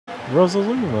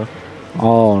Rosalina.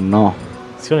 Oh no.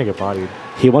 He's gonna get bodied.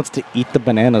 He wants to eat the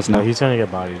bananas now. No, he's gonna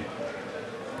get bodied.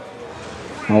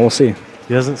 Well, we'll see.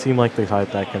 He doesn't seem like the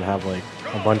type that can have like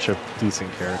a bunch of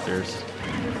decent characters.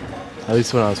 At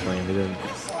least when I was playing, he didn't.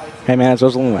 Hey man, it's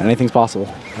Rosalina. Anything's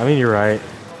possible. I mean, you're right.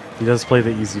 He does play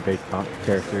the easy bake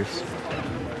characters.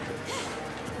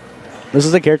 This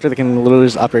is a character that can literally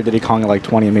just upgrade Diddy Kong at like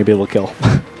 20 and maybe it'll kill.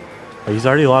 But he's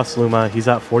already lost Luma. He's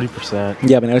at 40%.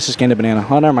 Yeah, but now let's just gain a banana.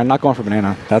 Oh, never mind. Not going for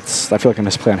banana. That's. I feel like a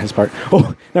misplay on his part.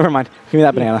 Oh, never mind. Give me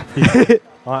that banana.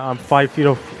 I'm 5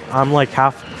 feet. I'm like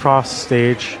half across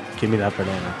stage. Give me that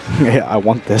banana. Yeah, I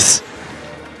want this.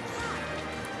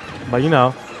 But you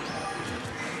know,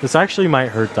 this actually might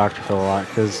hurt Dr. Phil a lot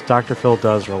because Dr. Phil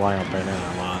does rely on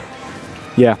banana a lot.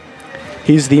 Yeah,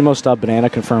 he's the most banana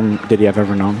confirmed Diddy I've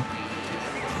ever known.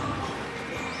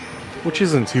 Which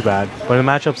isn't too bad, but in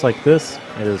matchups like this,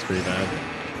 it is pretty bad.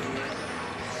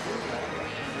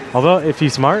 Although, if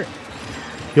he's smart,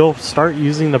 he'll start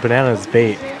using the banana as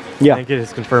bait. Yeah. And get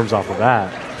his confirms off of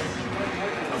that.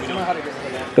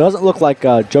 It doesn't look like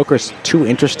Joker's too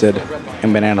interested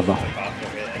in banana, though.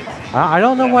 I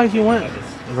don't know why he went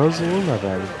Rosalina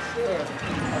then.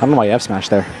 I don't know why you have smash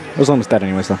there. Rosalina's dead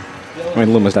anyways, though. I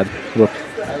mean, Luma's dead. Look.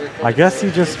 I guess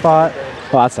he just thought...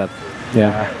 Well, that's dead.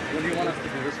 Yeah.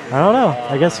 I don't know.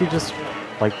 I guess he just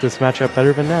liked this matchup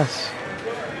better than Ness.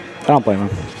 I don't blame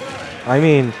him. I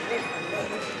mean,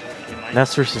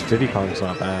 Ness versus Diddy Kong's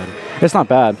not bad. It's not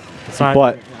bad. It's not,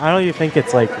 but I don't even think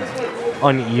it's like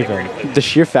uneven. The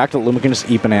sheer fact that Luma can just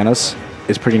eat bananas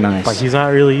is pretty nice. But he's not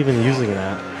really even using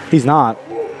that. He's not.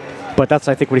 But that's,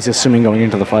 I think, what he's assuming going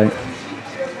into the fight.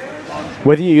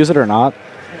 Whether you use it or not,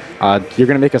 you're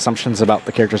going to make assumptions about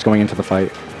the characters going into the fight.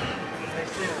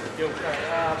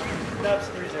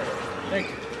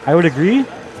 I would agree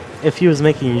if he was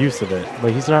making use of it,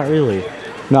 but he's not really.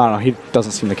 No, he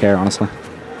doesn't seem to care, honestly.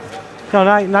 No,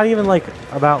 not even like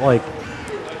about like.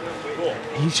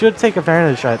 He should take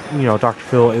advantage that, you know, Dr.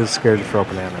 Phil is scared to throw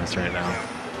bananas right now,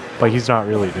 but he's not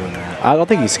really doing that. I don't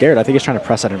think he's scared. I think he's trying to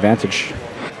press that advantage.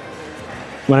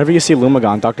 Whenever you see Luma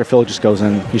gone, Dr. Phil just goes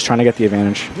in. He's trying to get the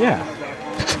advantage. Yeah.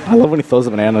 I love when he throws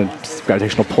the banana and just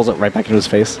gravitational pulls it right back into his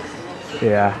face.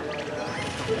 Yeah.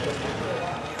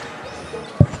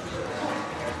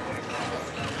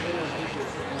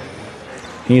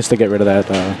 He needs to get rid of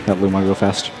that Luma real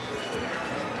fast.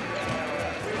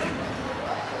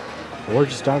 Or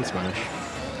just down smash.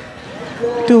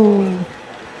 Doo.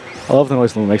 I love the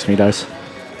noise Luma makes when he dies.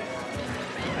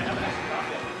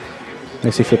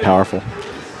 Makes you feel powerful.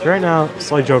 Right now,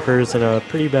 SlyJok3r is in a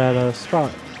pretty bad spot.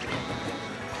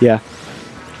 Yeah.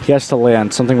 He has to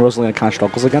land something Rosalina kind of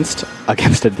struggles against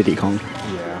a Diddy Kong.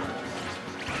 Yeah.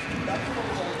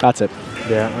 That's it.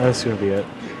 Yeah, that's going to be it.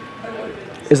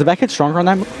 Is the back hit stronger on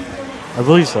that move? I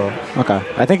believe so. Okay.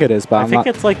 I think it is, but I think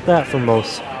it's like that for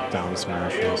most down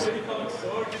smashes.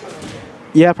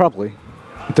 Yeah, probably.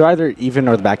 They're either even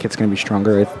or the back hit's going to be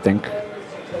stronger, I think.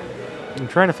 I'm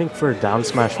trying to think for a down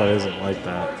smash that isn't like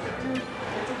that.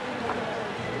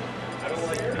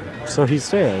 So he's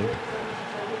staying.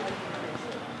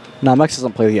 No, Max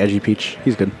doesn't play the edgy peach.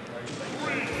 He's good.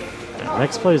 Yeah,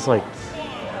 next play is like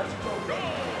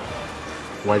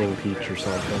Whiting Peach or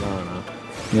something. I don't know.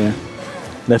 Yeah.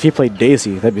 Now, if he played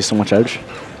Daisy, that'd be so much edge.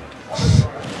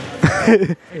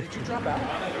 Hey, did you drop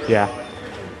out? Yeah.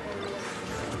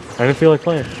 I didn't feel like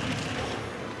playing.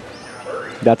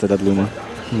 That's a dead Luma.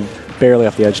 Barely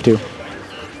off the edge, too.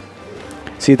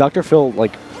 See, Dr. Phil,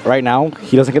 like, right now,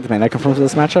 he doesn't get the mana confirms for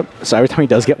this matchup, so every time he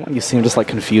does get one, you see him just, like,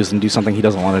 confused and do something he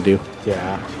doesn't want to do.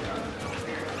 Yeah.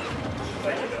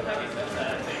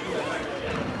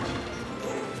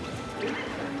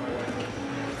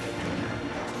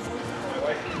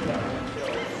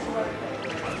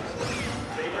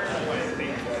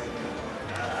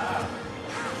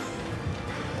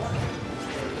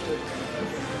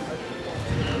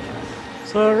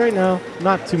 So right now,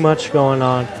 not too much going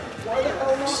on.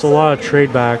 Just a lot of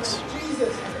trade backs.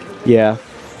 Yeah.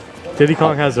 Diddy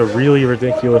Kong has a really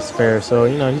ridiculous fair, so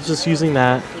you know he's just using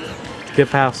that to get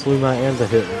past Luma and to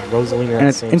hit Rosalina. And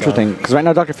it's interesting because right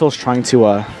now Dr. Phil's trying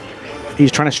to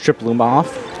he's trying to strip Luma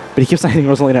off, but he keeps on hitting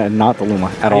Rosalina and not the Luma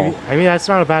at all. I mean that's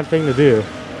not a bad thing to do.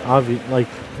 Like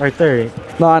right there.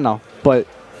 No, I know, but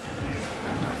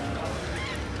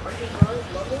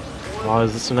Oh,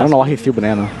 is this I don't know why he threw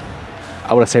banana.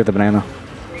 I would have saved the banana. I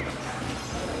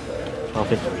don't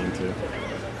think you mean to.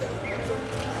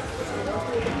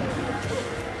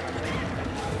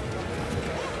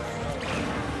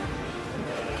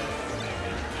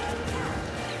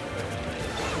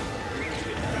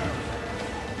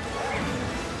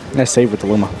 Nice save with the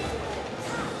Luma.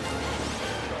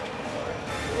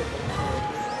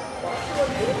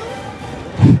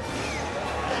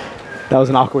 That was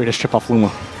an awkward way to strip off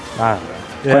Luma. I don't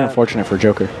know. Quite unfortunate for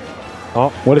Joker. Oh,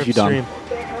 what have you done?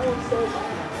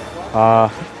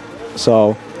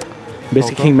 So,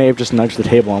 basically, King may have just nudged the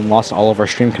table and lost all of our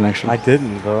stream connection. I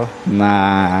didn't, though.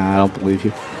 Nah, I don't believe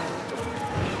you.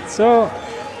 So,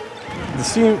 the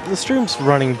stream's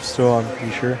running still, I'm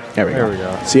pretty sure. There we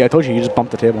go. See, I told you, you just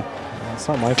bumped the table. It's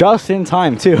not my fault. Just in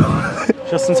time, too.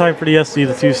 Just in time for the SD,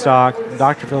 the 2 stock.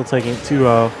 Dr. Phil taking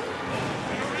 2-0.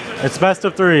 It's best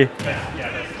of 3.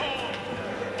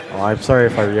 Oh, I'm sorry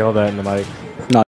if I yelled that in the mic.